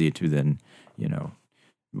be easy to then,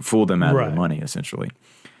 fool them out of their money, essentially.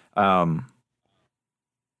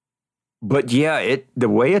 But yeah, the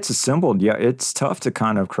way it's assembled, it's tough to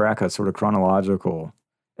kind of crack a sort of chronological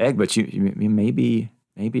egg. But maybe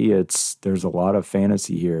there's a lot of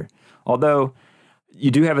fantasy here. Although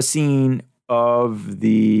you do have a scene of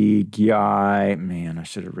the guy. Man, I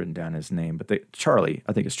should have written down his name, but Charlie.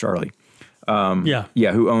 I think it's Charlie.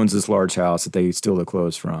 Who owns this large house that they steal the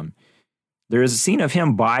clothes from. There is a scene of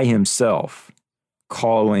him by himself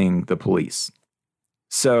calling the police.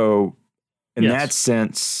 So. In that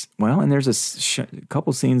sense, and there's a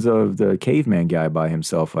couple scenes of the caveman guy by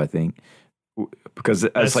himself, I think, because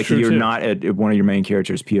it's like you're not at one of your main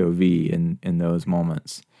characters' POV in those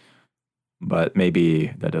moments. But maybe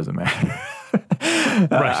that doesn't matter.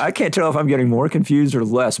 Right. I can't tell if I'm getting more confused or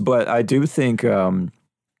less, but I do think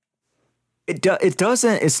it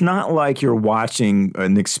doesn't. It's not like you're watching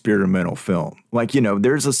an experimental film. Like,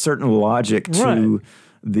 there's a certain logic to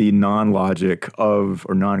the non-logic of,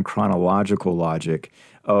 or non-chronological logic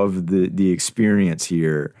of the experience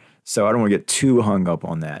here. So I don't want to get too hung up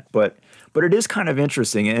on that. But it is kind of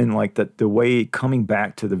interesting. And like the way coming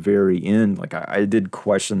back to the very end, like I did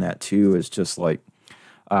question that too, is just like,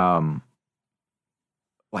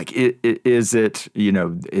 is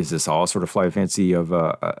this all sort of flight fancy of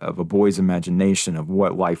a boy's imagination of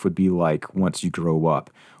what life would be like once you grow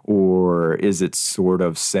up? Or is it sort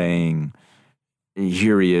of saying,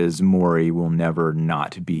 here he is, Maury will never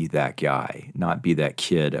not be that guy, not be that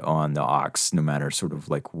kid on the ox, no matter sort of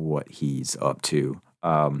like what he's up to.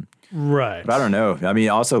 Right. But I don't know. I mean,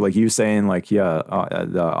 also like you saying like,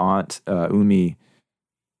 the aunt, Umi,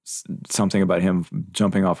 something about him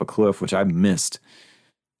jumping off a cliff, which I missed.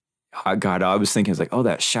 I was thinking, it's like,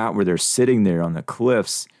 that shot where they're sitting there on the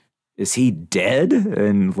cliffs. Is he dead?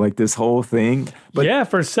 And like this whole thing. But yeah,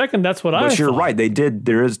 for a second, that's what I thought. But you're right.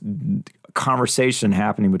 There is conversation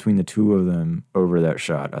happening between the two of them over that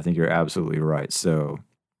shot. I think you're absolutely right. So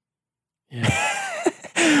we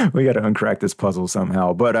got to uncrack this puzzle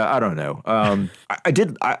somehow, but I don't know.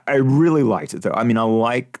 I really liked it though. I mean, I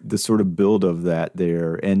like the sort of build of that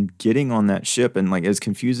there and getting on that ship, and like as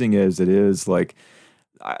confusing as it is, like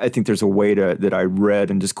I think there's a way that I read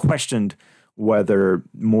and just questioned whether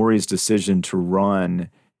Maury's decision to run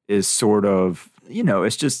is sort of,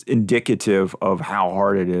 it's just indicative of how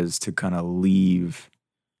hard it is to kind of leave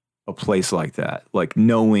a place like that. Like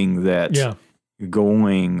knowing that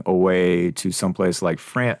going away to someplace like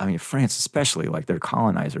France, France especially, like their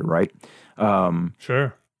colonizer, right?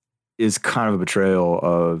 Sure. Is kind of a betrayal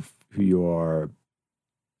of who you are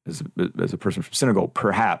as a person from Senegal,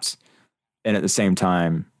 perhaps. And at the same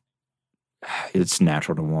time, it's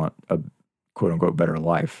natural to want a quote unquote better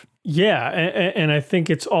life. Yeah. And I think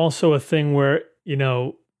it's also a thing where,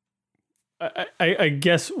 I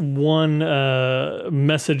guess one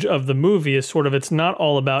message of the movie is sort of, it's not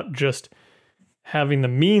all about just having the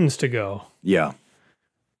means to go. Yeah.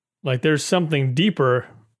 Like there's something deeper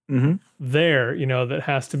there, that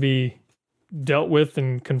has to be dealt with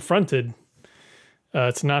and confronted.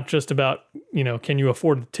 It's not just about, can you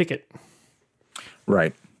afford the ticket?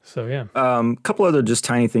 Right. So, yeah. A couple other just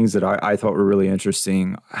tiny things that I thought were really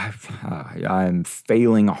interesting. I'm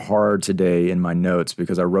failing hard today in my notes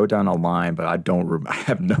because I wrote down a line, but I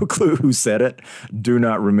have no clue who said it. Do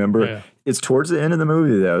not remember. Yeah. It's towards the end of the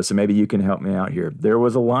movie, though, so maybe you can help me out here. There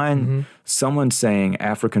was a line, someone saying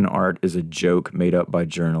African art is a joke made up by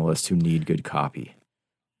journalists who need good copy.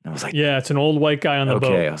 And I was like, yeah, it's an old white guy on the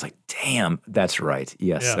boat. Okay, I was like, damn, that's right.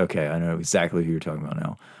 Yes, okay, I know exactly who you're talking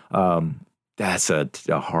about now. That's a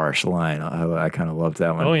harsh line. I kind of loved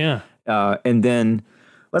that one. Oh, yeah. And then,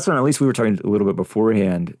 last one, at least we were talking a little bit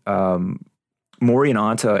beforehand. Maury and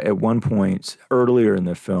Anta, at one point earlier in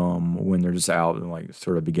the film, when they're just out and like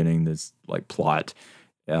sort of beginning this like plot,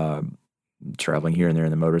 traveling here and there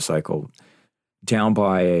in the motorcycle, down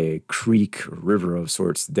by a creek or river of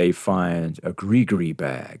sorts, they find a gree-gree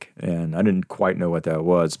bag. And I didn't quite know what that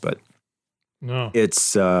was, but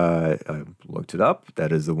it's, I looked it up.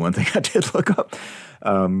 That is the one thing I did look up.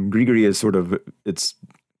 Gree-gree is sort of, it's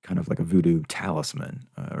kind of like a voodoo talisman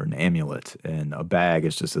or an amulet. And a bag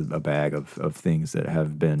is just a bag of things that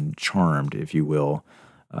have been charmed, if you will,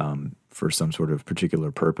 for some sort of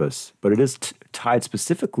particular purpose. But it is tied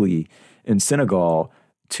specifically in Senegal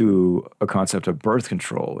to a concept of birth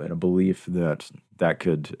control and a belief that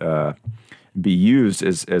could be used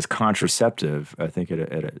as contraceptive, I think, at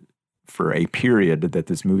a for a period that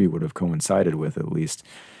this movie would have coincided with, at least.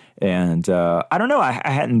 And I don't know. I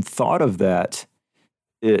hadn't thought of that.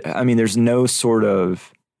 I mean, there's no sort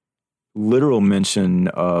of literal mention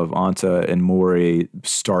of Anta and Mori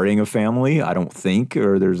starting a family, I don't think,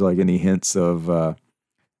 or there's like any hints of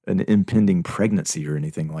an impending pregnancy or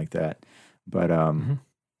anything like that. But I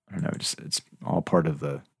don't know. It's all part of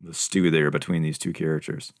the stew there between these two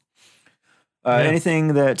characters.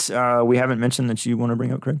 Anything that we haven't mentioned that you want to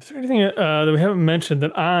bring up, Craig? Is there anything that we haven't mentioned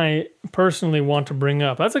that I personally want to bring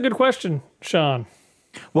up? That's a good question, Sean.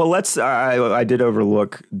 Well, I did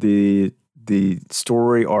overlook the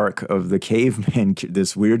story arc of the caveman,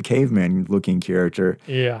 this weird caveman looking character.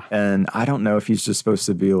 Yeah. And I don't know if he's just supposed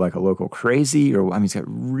to be like a local crazy or, I mean, he's got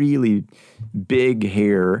really big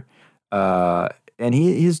hair. And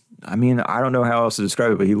he's, I mean, I don't know how else to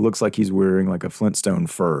describe it, but he looks like he's wearing like a Flintstone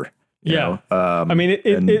fur. Yeah. I mean,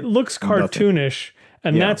 it looks cartoonish.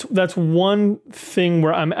 And that's one thing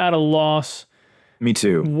where I'm at a loss. Me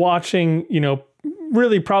too. Watching,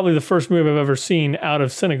 really probably the first movie I've ever seen out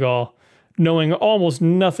of Senegal, knowing almost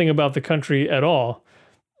nothing about the country at all.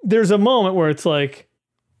 There's a moment where it's like,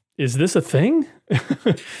 is this a thing?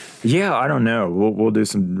 Yeah, I don't know. We'll do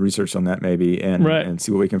some research on that maybe and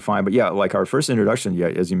see what we can find. But yeah, like our first introduction,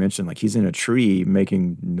 as you mentioned, like he's in a tree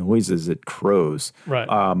making noises at crows. Right.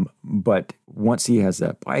 But once he has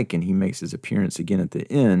that bike and he makes his appearance again at the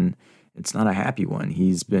inn, it's not a happy one.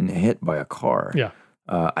 He's been hit by a car. Yeah.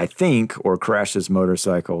 I think, or crashed his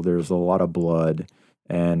motorcycle. There's a lot of blood.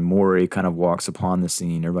 And Mori kind of walks upon the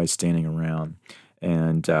scene. Everybody's standing around.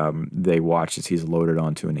 And they watch as he's loaded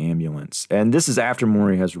onto an ambulance. And this is after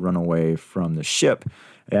Mori has run away from the ship.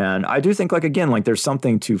 And I do think, like, again, like there's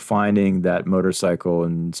something to finding that motorcycle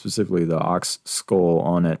and specifically the ox skull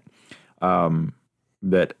on it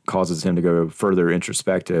that causes him to go further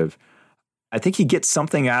introspective. I think he gets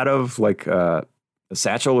something out of like a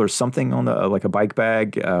satchel or something on the like a bike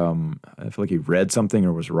bag. I feel like he read something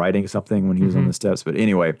or was writing something when he was on the steps. But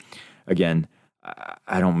anyway, again,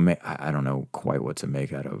 I don't know quite what to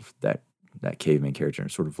make out of that caveman character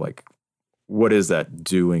and sort of like what is that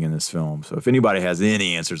doing in this film. So if anybody has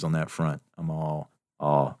any answers on that front, I'm all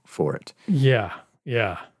for it. Yeah,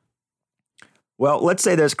 yeah. Well, let's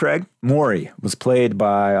say this, Craig. Mori was played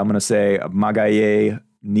by, I'm going to say, Magaye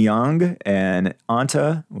Niang, and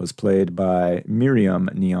Anta was played by Miriam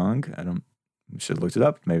Niang. We should have looked it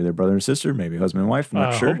up. Maybe they're brother and sister, maybe husband and wife. I'm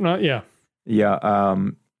not sure. Hope not, yeah. Yeah.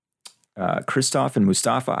 Christophe and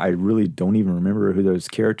Mustafa, I really don't even remember who those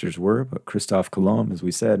characters were, but Christophe Colomb, as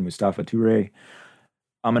we said, Mustafa Touré.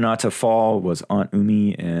 Aminata Fall was Aunt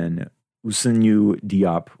Umi, and Ousseynou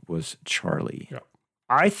Diop was Charlie. Yeah.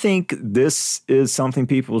 I think this is something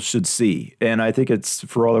people should see. And I think it's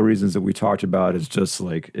for all the reasons that we talked about, is just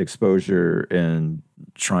like exposure and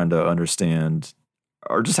trying to understand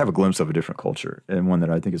or just have a glimpse of a different culture, and one that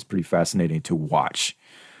I think is pretty fascinating to watch.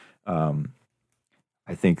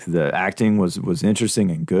 I think the acting was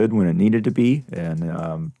interesting and good when it needed to be.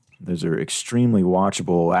 And those are extremely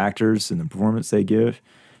watchable actors in the performance they give.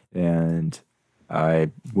 And I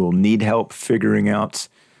will need help figuring out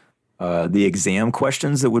the exam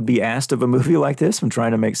questions that would be asked of a movie like this. I'm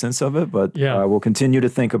trying to make sense of it, but we'll continue to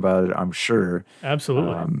think about it, I'm sure.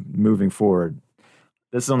 Absolutely. Moving forward.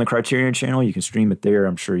 This is on the Criterion Channel. You can stream it there.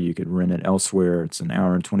 I'm sure you could rent it elsewhere. It's an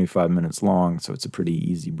hour and 25 minutes long, so it's a pretty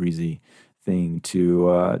easy breezy thing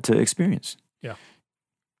to experience. Yeah.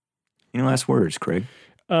 Any last words, Craig?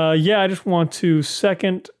 I just want to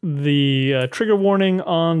second the trigger warning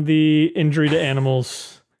on the injury to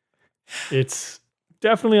animals. It's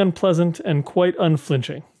definitely unpleasant and quite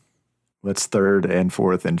unflinching. Let's third and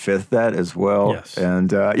fourth and fifth that as well. Yes. And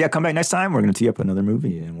come back next time. We're going to tee up another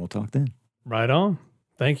movie and we'll talk then. Right on.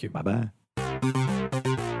 Thank you. Bye-bye.